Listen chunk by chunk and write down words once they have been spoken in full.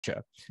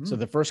So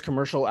the first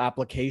commercial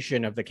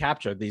application of the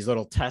CAPTCHA, these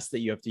little tests that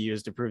you have to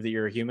use to prove that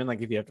you're a human,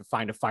 like if you have to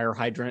find a fire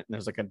hydrant and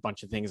there's like a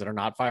bunch of things that are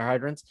not fire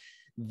hydrants,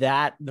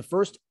 that the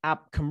first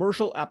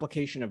commercial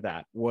application of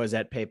that was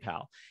at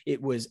PayPal.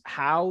 It was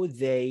how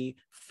they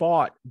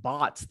fought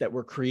bots that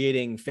were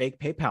creating fake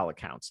PayPal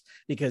accounts,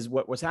 because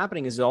what was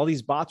happening is all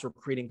these bots were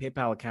creating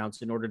PayPal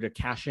accounts in order to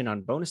cash in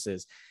on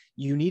bonuses.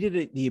 You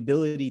needed the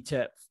ability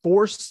to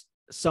force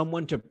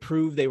someone to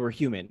prove they were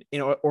human,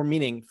 or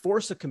meaning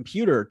force a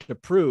computer to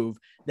prove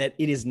that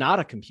it is not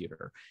a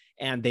computer.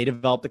 And they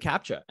developed the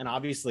CAPTCHA. And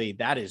obviously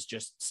that is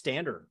just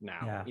standard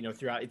now,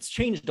 throughout. It's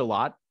changed a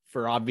lot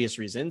for obvious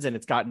reasons, and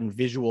it's gotten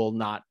visual,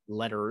 not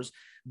letters,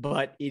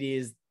 but it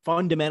is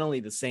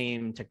fundamentally the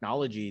same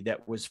technology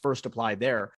that was first applied there.